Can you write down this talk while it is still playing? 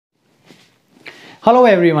Hello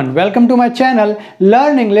everyone, welcome to my channel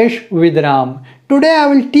Learn English with Ram. Today I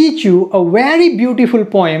will teach you a very beautiful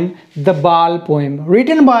poem, The Ball Poem,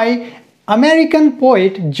 written by American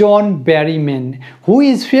poet John Berryman, who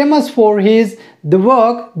is famous for his the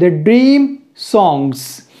work The Dream Songs,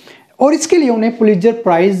 और इसके लिए उन्हें Pulitzer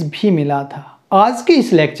prize भी मिला था। आज के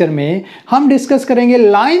इस लेक्चर में हम डिस्कस करेंगे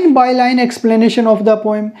line by line explanation of the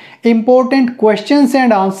poem, important questions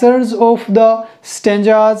and answers of the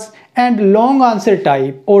stanzas and long answer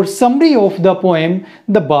type और summary of the poem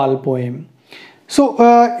the बाल पोएम।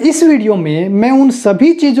 इस वीडियो में मैं उन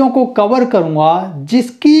सभी चीज़ों को कवर करूंगा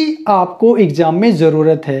जिसकी आपको एग्जाम में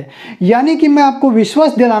ज़रूरत है, यानी कि मैं आपको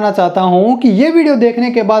विश्वास दिलाना चाहता हूं कि ये वीडियो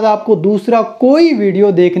देखने के बाद आपको दूसरा कोई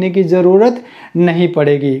वीडियो देखने की ज़रूरत नहीं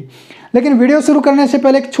पड़ेगी। लेकिन वीडियो शुरू करने से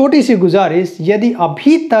पहले एक छोटी सी गुजारिश, यदि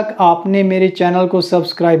अभी तक आपने मेरे चैनल को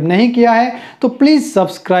सब्सक्राइब नहीं किया है तो प्लीज़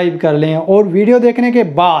सब्सक्राइब कर लें, और वीडियो देखने के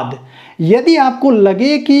बाद यदि आपको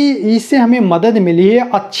लगे कि इससे हमें मदद मिली है,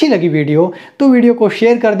 अच्छी लगी वीडियो, तो वीडियो को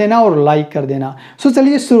शेयर कर देना और लाइक कर देना।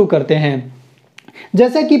 चलिए शुरू करते हैं।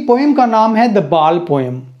 जैसा कि पोएम का नाम है द बाल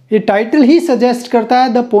पोएम, ये टाइटल ही सजेस्ट करता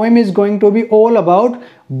है the poem is going to be all about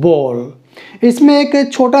ball. इसमें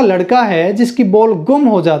एक छोटा लड़का है जिसकी बॉल गुम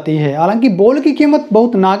हो जाती है। हालांकि बॉल की कीमत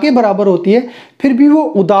बहुत ना के बराबर होती है, फिर भी वो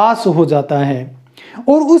उदास हो जाता है,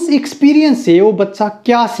 और उस एक्सपीरियंस से वो बच्चा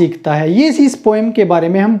क्या सीखता है, ये इस पोएम के बारे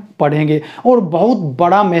में हम पढ़ेंगे। और बहुत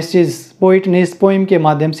बड़ा मैसेज पोइट ने इस पोएम के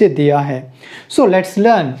माध्यम से दिया है। So let's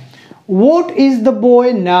learn what is the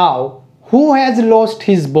boy now who has lost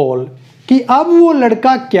his ball, कि अब वो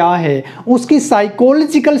लड़का क्या है, उसकी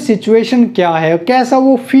साइकोलॉजिकल सिचुएशन क्या है, कैसा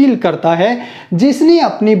वो फील करता है जिसने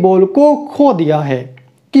अपनी बॉल को खो दिया है।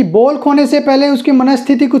 कि बॉल खोने से पहले उसकी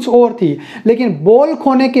मनस्थिति कुछ और थी, लेकिन बॉल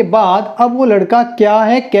खोने के बाद अब वो लड़का क्या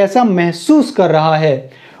है, कैसा महसूस कर रहा है।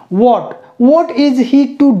 What is he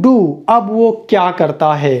to do, अब वो क्या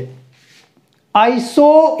करता है। आई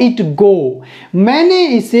सो इट गो, मैंने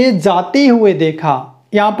इसे जाते हुए देखा।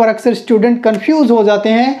 यहाँ पर अक्सर स्टूडेंट कंफ्यूज हो जाते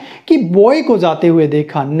हैं कि बॉय को जाते हुए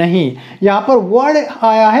देखा, नहीं, यहाँ पर वर्ड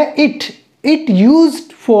आया है it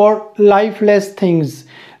used for lifeless things,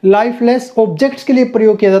 lifeless objects के लिए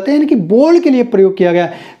प्रयोग किया जाता है, यानी कि बॉल के लिए प्रयोग किया गया।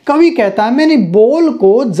 कवि कहता है मैंने बॉल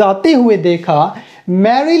को जाते हुए देखा,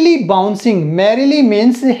 merrily bouncing, merrily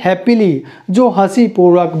means happily, जो हंसी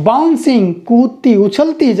पूर्वक, बाउंसिंग कूदती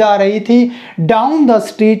उछलती जा रही थी, डाउन द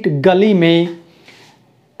स्ट्रीट गली में,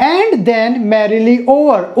 एंड देन मैरिली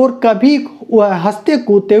ओवर, और कभी हंसते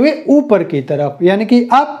कूदते हुए ऊपर की तरफ, यानी कि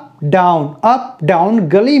अप डाउन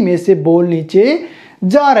गली में से बॉल नीचे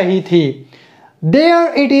जा रही थी।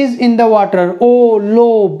 There it is in the water, O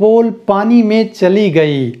low ball पानी में चली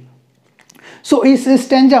गई। इस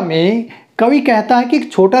स्टेंजा में कवि कहता है कि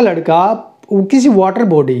एक छोटा लड़का किसी water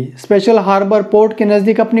body, special harbour port के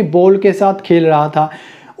नज़दीक अपनी बॉल के साथ खेल रहा था।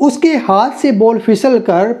 उसके हाथ से बॉल फिसल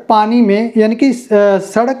कर पानी में, यानी कि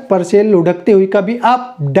सड़क पर से लुढ़कते हुई कभी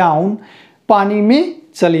अप डाउन पानी में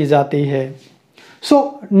चली जाती है।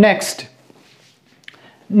 नेक्स्ट,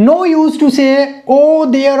 नो यूज टू से oh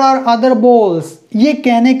there are other balls, ये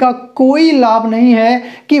कहने का कोई लाभ नहीं है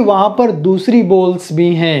कि वहां पर दूसरी बॉल्स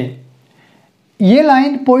भी हैं। ये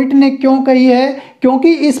लाइन पोइट ने क्यों कही है,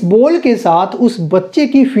 क्योंकि इस बॉल के साथ उस बच्चे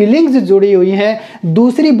की फीलिंग्स जुड़ी हुई हैं।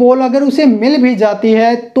 दूसरी बॉल अगर उसे मिल भी जाती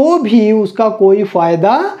है तो भी उसका कोई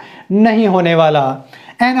फायदा नहीं होने वाला।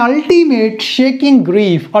 An ultimate shaking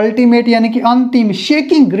grief, ultimate यानी कि अंतिम,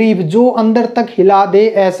 शेकिंग ग्रीफ जो अंदर तक हिला दे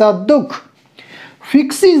ऐसा दुख,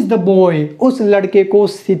 फिक्सिस द बॉय, उस लड़के को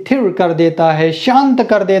शिथिल कर देता है, शांत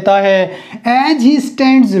कर देता है। एज ही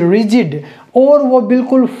स्टैंड्स रिजिड, और वो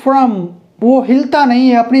बिल्कुल फर्म, वो हिलता नहीं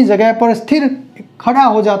है, अपनी जगह पर स्थिर खड़ा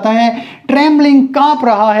हो जाता है। ट्रेम्बलिंग, कांप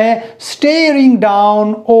रहा है। Steering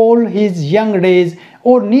down all his young days,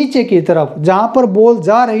 और नीचे की तरफ जहां पर बॉल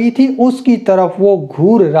जा रही थी उसकी तरफ वो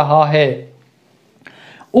घूर रहा है।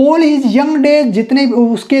 ऑल हिज यंग डेज, जितने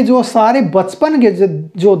उसके जो सारे बचपन के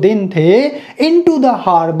जो दिन थे, इनटू द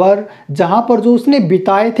हार्बर, जहां पर जो उसने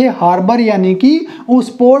बिताए थे, हार्बर यानी कि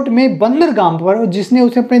उस पोर्ट में, बंदरगाह पर जिसने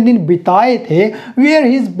उसे अपने दिन बिताए थे, वेयर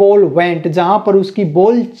हिज बॉल वेंट, जहां पर उसकी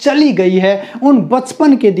बॉल चली गई है, उन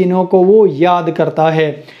बचपन के दिनों को वो याद करता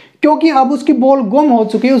है। क्योंकि अब उसकी बॉल गुम हो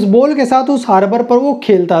चुकी है, उस बॉल के साथ उस हार्बर पर वो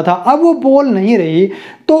खेलता था, अब वो बॉल नहीं रही,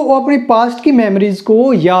 तो वो अपनी पास्ट की मेमोरीज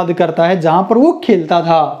को याद करता है जहां पर वो खेलता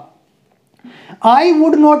था। I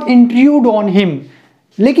would not intrude on him,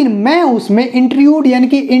 लेकिन मैं उसमें इंट्रूड यानी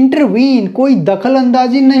कि इंटरवीन, कोई दखल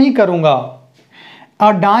अंदाजी नहीं करूंगा।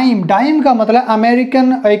 डाइम, डाइम का मतलब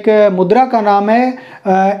अमेरिकन एक मुद्रा का नाम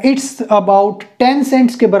है। इट्स अबाउट 10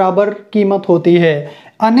 सेंट्स के बराबर कीमत होती है।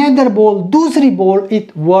 अनदर बॉल, दूसरी बॉल,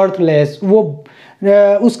 इट वर्थलेस, वो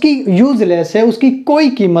उसकी यूजलेस है, उसकी कोई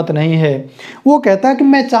कीमत नहीं है। वो कहता कि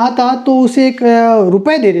मैं चाहता तो उसे 1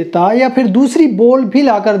 रुपए दे देता या फिर दूसरी बॉल भी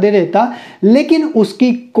लाकर दे देता, लेकिन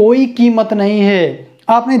उसकी कोई कीमत नहीं है।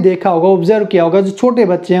 आपने देखा होगा, ऑब्जर्व किया होगा, जो छोटे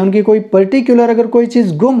बच्चे हैं उनकी कोई पर्टिकुलर अगर कोई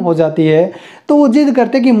चीज़ गुम हो जाती है तो वो जिद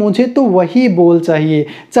करते कि मुझे तो वही बॉल चाहिए,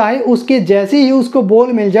 चाहे उसके जैसे ही उसको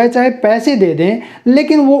बॉल मिल जाए, चाहे पैसे दे दें,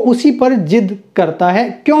 लेकिन वो उसी पर जिद करता है।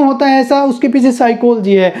 क्यों होता है ऐसा? उसके पीछे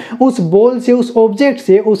साइकोलॉजी है, उस बॉल से, उस ऑब्जेक्ट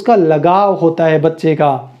से उसका लगाव होता है बच्चे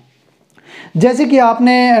का। जैसे कि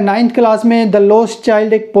आपने 9th क्लास में द लॉस्ट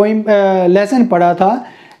चाइल्ड एक पोइम लेसन पढ़ा था,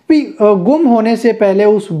 गुम होने से पहले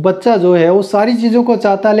उस बच्चा जो है वो सारी चीज़ों को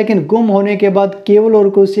चाहता है, लेकिन गुम होने के बाद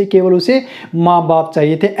केवल उसे माँ बाप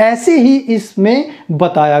चाहिए थे। ऐसे ही इसमें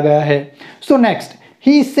बताया गया है। सो नेक्स्ट,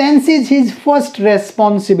 ही senses his first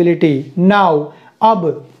responsibility now.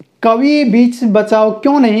 अब कवि बीच बचाव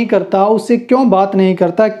क्यों नहीं करता, उससे क्यों बात नहीं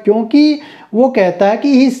करता? क्योंकि वो कहता है कि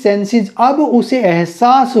ही सेंसेस, अब उसे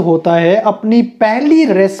एहसास होता है अपनी पहली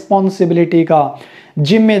रेस्पॉन्सिबिलिटी का,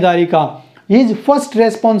 जिम्मेदारी का। हिज फर्स्ट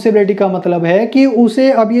रेस्पॉन्सिबिलिटी का मतलब है कि उसे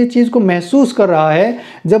अब ये चीज़ को महसूस कर रहा है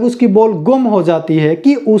जब उसकी बॉल गुम हो जाती है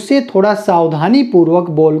कि उसे थोड़ा सावधानी पूर्वक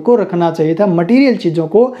बॉल को रखना चाहिए था, मटेरियल चीज़ों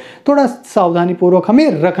को थोड़ा सावधानी पूर्वक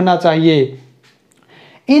हमें रखना चाहिए।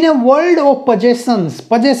 इन a world of possessions,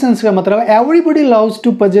 possessions का मतलब everybody loves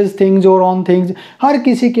to possess things और ऑन थिंग्स, हर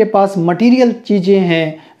किसी के पास मटेरियल चीज़ें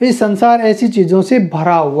हैं, इस संसार ऐसी चीज़ों से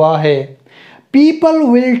भरा हुआ है। पीपल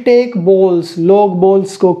विल टेक बॉल्स, लोग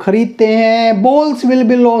बॉल्स को खरीदते हैं। Balls will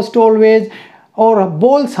be lost always, और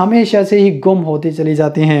बॉल्स हमेशा से ही गुम होती चली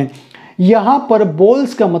जाती हैं। यहाँ पर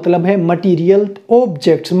बॉल्स का मतलब है मटीरियल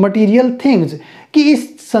ऑब्जेक्ट्स, मटीरियल थिंग्स, कि इस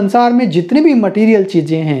संसार में जितनी भी मटीरियल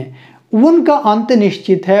चीज़ें हैं उनका अंत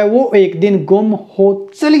निश्चित है, वो एक दिन गुम हो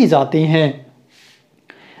चली जाती हैं।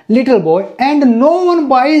 Little boy and no one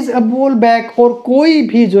buys a ball back, और कोई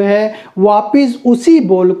भी जो है वापस उसी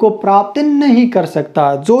बॉल को प्राप्त नहीं कर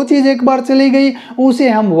सकता। जो चीज़ एक बार चली गई उसे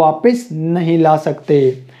हम वापस नहीं ला सकते।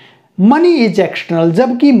 मनी इज एक्सटर्नल,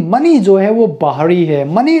 जबकि मनी जो है वो बाहरी है।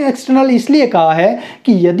 मनी एक्सटर्नल इसलिए कहा है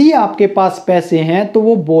कि यदि आपके पास पैसे हैं तो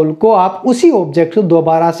वो बॉल को आप उसी ऑब्जेक्ट को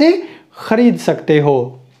दोबारा से खरीद सकते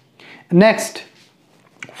हो। नेक्स्ट,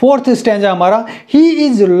 फोर्थ स्टैंजा हमारा, he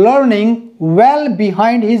is learning well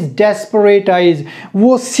behind his desperate eyes,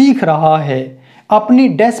 वो सीख रहा है अपनी,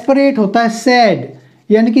 डेस्परेट होता है सैड,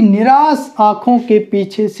 यानी कि निराश आंखों के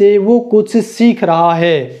पीछे से वो कुछ सीख रहा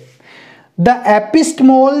है। The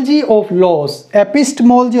epistemology of loss,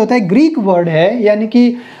 epistemology होता है ग्रीक वर्ड है, यानी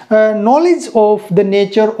कि knowledge of the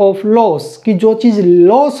nature of loss, कि जो चीज़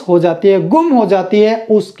लॉस हो जाती है, गुम हो जाती है,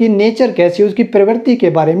 उसकी नेचर कैसी है, उसकी प्रवृत्ति के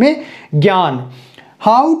बारे में ज्ञान।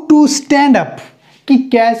 हाउ टू स्टैंड अप, कि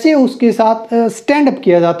कैसे उसके साथ स्टैंड अप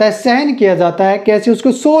किया जाता है, सहन किया जाता है, कैसे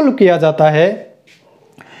उसको सोल्व किया जाता है।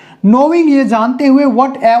 नोइंग, ये जानते हुए,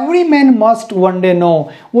 what every man must one day no,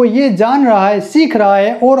 वो ये जान रहा है, सीख रहा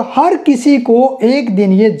है, और हर किसी को एक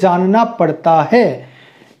दिन ये जानना पड़ता है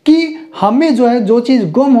कि हमें जो है, जो चीज़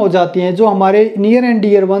गुम हो जाती है, जो हमारे नियर एंड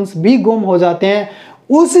डियर वंस भी गुम हो जाते हैं,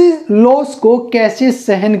 उस लॉस को कैसे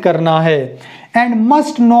सहन करना है। And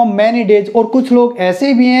must know many days, और कुछ लोग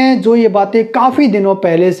ऐसे भी हैं जो ये बातें काफ़ी दिनों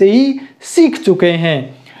पहले से ही सीख चुके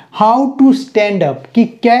हैं। हाउ टू स्टैंड अप, कि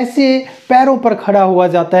कैसे पैरों पर खड़ा हुआ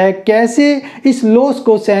जाता है, कैसे इस लॉस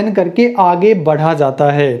को सहन करके आगे बढ़ा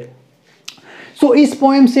जाता है। सो इस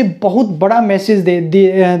पोएम से बहुत बड़ा मैसेज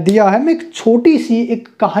दिया है। मैं एक छोटी सी एक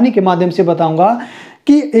कहानी के माध्यम से बताऊंगा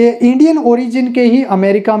कि इंडियन ओरिजिन के ही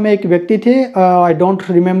अमेरिका में एक व्यक्ति थे, I don't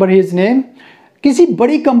remember his name, किसी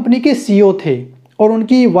बड़ी कंपनी के सीईओ थे, और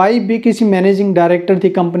उनकी वाइफ भी किसी मैनेजिंग डायरेक्टर थी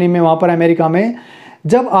कंपनी में वहाँ पर अमेरिका में।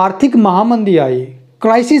 जब आर्थिक महामंदी आई,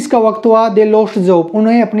 क्राइसिस का वक्त हुआ, दे लॉस्ट जॉब,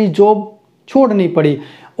 उन्हें अपनी जॉब छोड़नी पड़ी,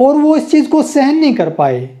 और वो इस चीज़ को सहन नहीं कर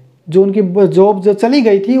पाए। जो उनकी जॉब जो चली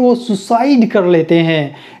गई थी, वो सुसाइड कर लेते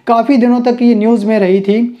हैं। काफ़ी दिनों तक ये न्यूज़ में रही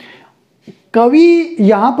थी। कवि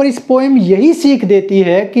यहाँ पर इस पोएम यही सीख देती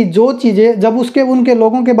है कि जो चीज़ें जब उनके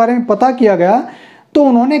लोगों के बारे में पता किया गया, तो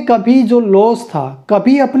उन्होंने कभी जो लॉस था,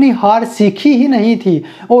 कभी अपनी हार सीखी ही नहीं थी,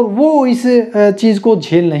 और वो इस चीज़ को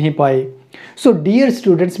झेल नहीं पाए। सो डियर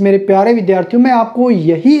स्टूडेंट्स, मेरे प्यारे विद्यार्थियों, मैं आपको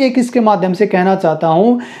यही एक इसके माध्यम से कहना चाहता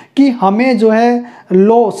हूँ कि हमें जो है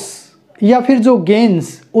लॉस या फिर जो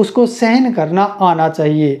गेन्स, उसको सहन करना आना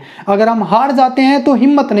चाहिए। अगर हम हार जाते हैं तो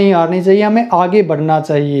हिम्मत नहीं हारनी चाहिए, हमें आगे बढ़ना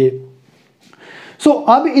चाहिए। सो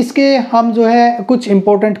अब इसके हम जो है कुछ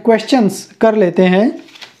इंपॉर्टेंट क्वेश्चंस कर लेते हैं।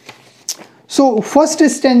 सो फर्स्ट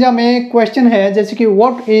स्टेंजा में क्वेश्चन है जैसे कि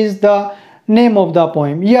what is the name of the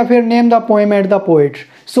poem, या फिर name the poem and the poet.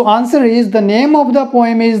 So answer is the name of the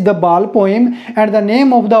poem is the बाल poem and the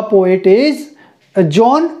name of the poet is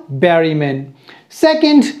John Berryman.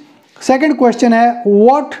 Second question है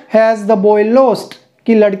what has the boy lost,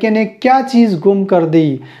 कि लड़के ने क्या चीज गुम कर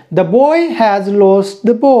दी, the boy has lost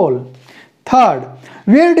the ball. Third,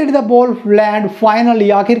 where did the ball land finally,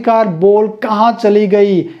 आखिरकार बॉल कहां चली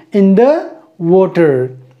गई, in the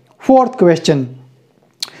water. Fourth question,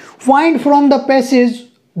 find from the passage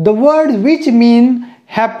the word which mean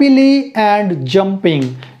happily and jumping,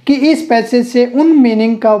 कि इस पैसेज से उन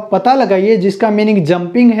meaning का पता लगाइए जिसका मीनिंग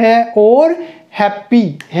जंपिंग है और हैप्पी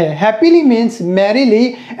है। Happily means merrily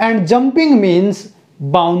and jumping means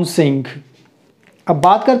bouncing. अब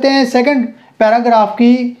बात करते हैं सेकंड पैराग्राफ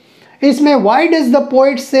की। इसमें व्हाई डज द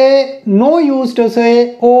पोएट से नो यूज टू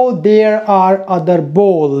से oh there are other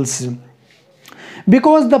balls,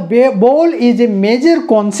 because the ball is a major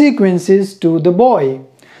consequences to the boy.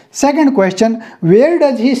 Second question, where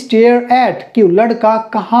does he stare at, कि लड़का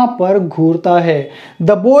कहां पर घूरता है,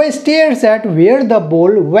 the boy stairs eight where the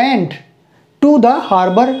ball went to the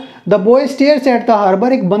harbour, the boy stairs at the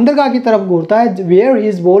harbour, एक बंदरगाह की तरफ घूरता है, वेयर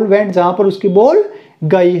हिज बॉल वेंट, जहां पर उसकी बॉल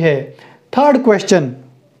गई है। Third question,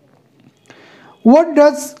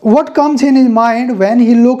 what comes in his mind when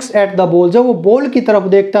he looks at the ball, जब वो बॉल की तरफ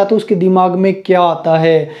देखता है तो उसके दिमाग में क्या आता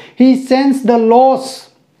है, he senses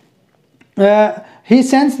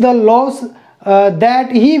the loss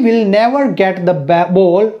that he will never get the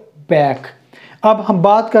ball back। अब हम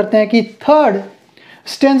बात करते हैं कि थर्ड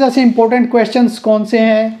स्टेंजा से इंपॉर्टेंट क्वेश्चंस कौन से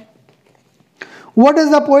हैं। What does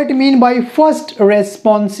the poet mean by first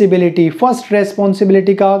responsibility? First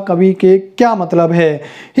responsibility का कवि के क्या मतलब है।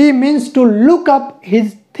 He means to look up his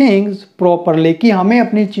things properly, कि हमें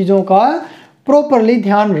अपनी चीज़ों का प्रॉपरली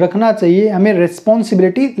ध्यान रखना चाहिए, हमें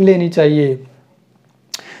रेस्पॉन्सिबिलिटी लेनी चाहिए।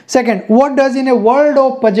 Second, what does in a world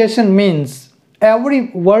of possession means? Every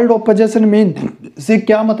world of possession means से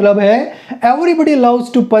क्या मतलब है। Everybody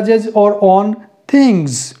loves to possess or own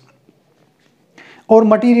things or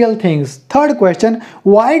material things। Third question,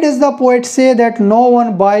 why does the poet say that no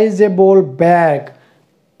one buys a ball back,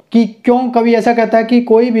 कि क्यों कवि ऐसा कहता है कि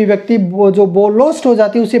कोई भी व्यक्ति जो बॉल लॉस्ट हो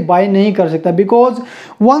जाती है उसे बाय नहीं कर सकता, because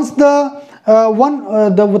once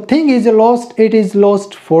the thing is lost it is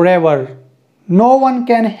lost for ever, no one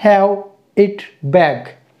can have it back.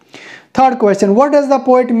 Third question, what does the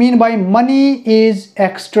poet mean by money is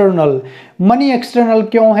external, money external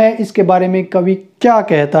क्यों है, इसके बारे में कवि क्या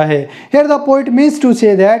कहता है। Here the poet means to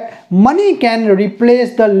say that money can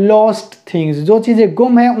replace the lost things, जो चीजें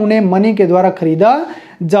गुम है उन्हें मनी के द्वारा खरीदा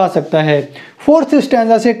जा सकता है। फोर्थ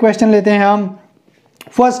स्टैंजा से क्वेश्चन लेते हैं हम।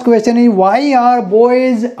 फर्स्ट क्वेश्चन है why are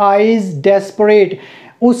boys eyes desperate,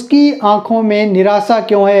 उसकी आंखों में निराशा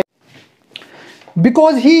क्यों है,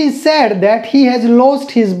 because he is sad that he has lost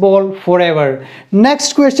his ball forever।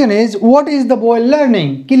 next question is what is the boy learning,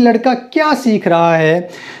 कि लड़का क्या सीख रहा है।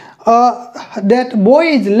 that boy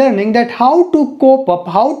is learning that how to cope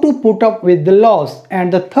up, how to put up with the loss।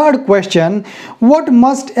 and the third question, what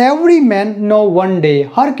must every man know one day,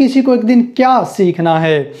 हर किसी को एक दिन क्या सीखना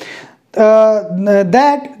है।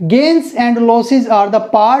 that gains and losses are the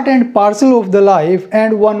part and parcel of the life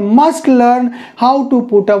and one must learn how to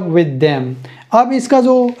put up with them। अब इसका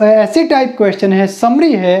जो ऐसे टाइप क्वेश्चन है,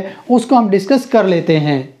 समरी है, उसको हम डिस्कस कर लेते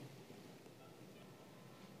हैं।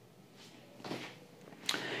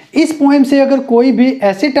 इस पोएम से अगर कोई भी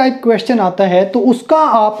ऐसे टाइप क्वेश्चन आता है तो उसका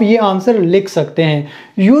आप ये आंसर लिख सकते हैं।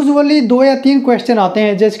 यूजुअली 2 या 3 क्वेश्चन आते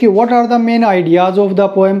हैं, जैसे कि what are the main ideas of the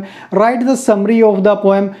poem, right the summary of the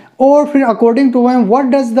poem, और फिर according to poem what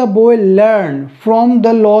does the boy learn from the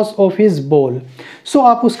loss of his ball. सो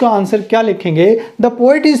आप उसका आंसर क्या लिखेंगे। The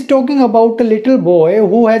poet is talking about a little boy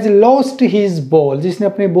who has lost his ball, जिसने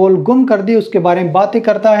अपने ball गुम कर दी, उसके बारे में बातें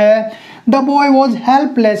करता है। The boy was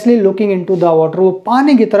helplessly looking in to the water, वो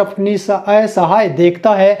पानी की तरफ असहाय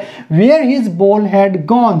देखता है। Where his ball had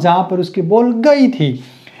gone, जहां पर उसकी बॉल गई थी।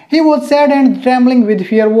 He was sad and trembling with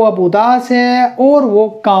fear, वो अब उदास है और वो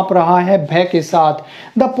कांप रहा है भय के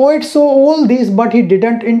साथ। The poet so all this but he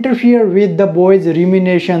didn't interfere with the boys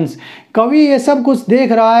रिमिनेशंस, कवि ये सब कुछ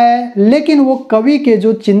देख रहा है लेकिन वो कवि के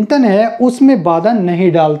जो चिंतन है उसमें बाधा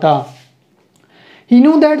नहीं डालता। He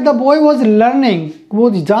knew that the boy was learning, वो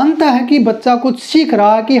जानता है कि बच्चा कुछ सीख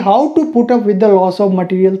रहा है कि how to put up with the loss of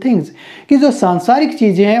material things, कि जो सांसारिक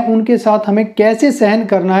चीज़ें हैं उनके साथ हमें कैसे सहन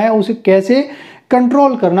करना है, उसे कैसे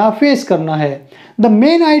कंट्रोल करना, फेस करना है। The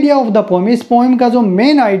main idea of the poem, इस पोएम का जो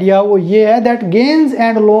मेन आइडिया वो ये है that gains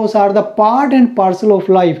and loss are the part and parcel of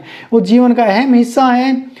life, वो जीवन का अहम हिस्सा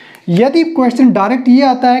है। यदि क्वेश्चन डायरेक्ट ये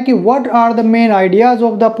आता है कि what are the main ideas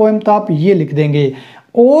of the poem, तो आप ये लिख देंगे।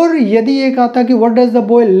 और यदि एक आता कि what does the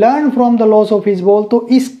boy learn from the loss of his ball, तो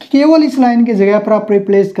केवल इस लाइन की जगह पर आप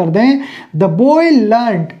रिप्लेस कर दें the boy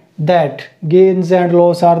learn that gains and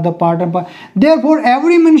loss are the part and part. Therefore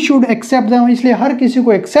every man should accept them. इसलिए हर किसी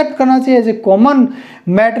को accept करना चाहिए as a common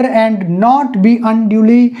matter and not be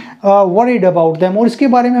unduly worried about them. और इसके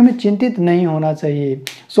बारे में हमें चिंतित नहीं होना चाहिए.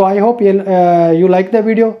 So I hope you like the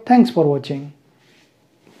video. Thanks for watching.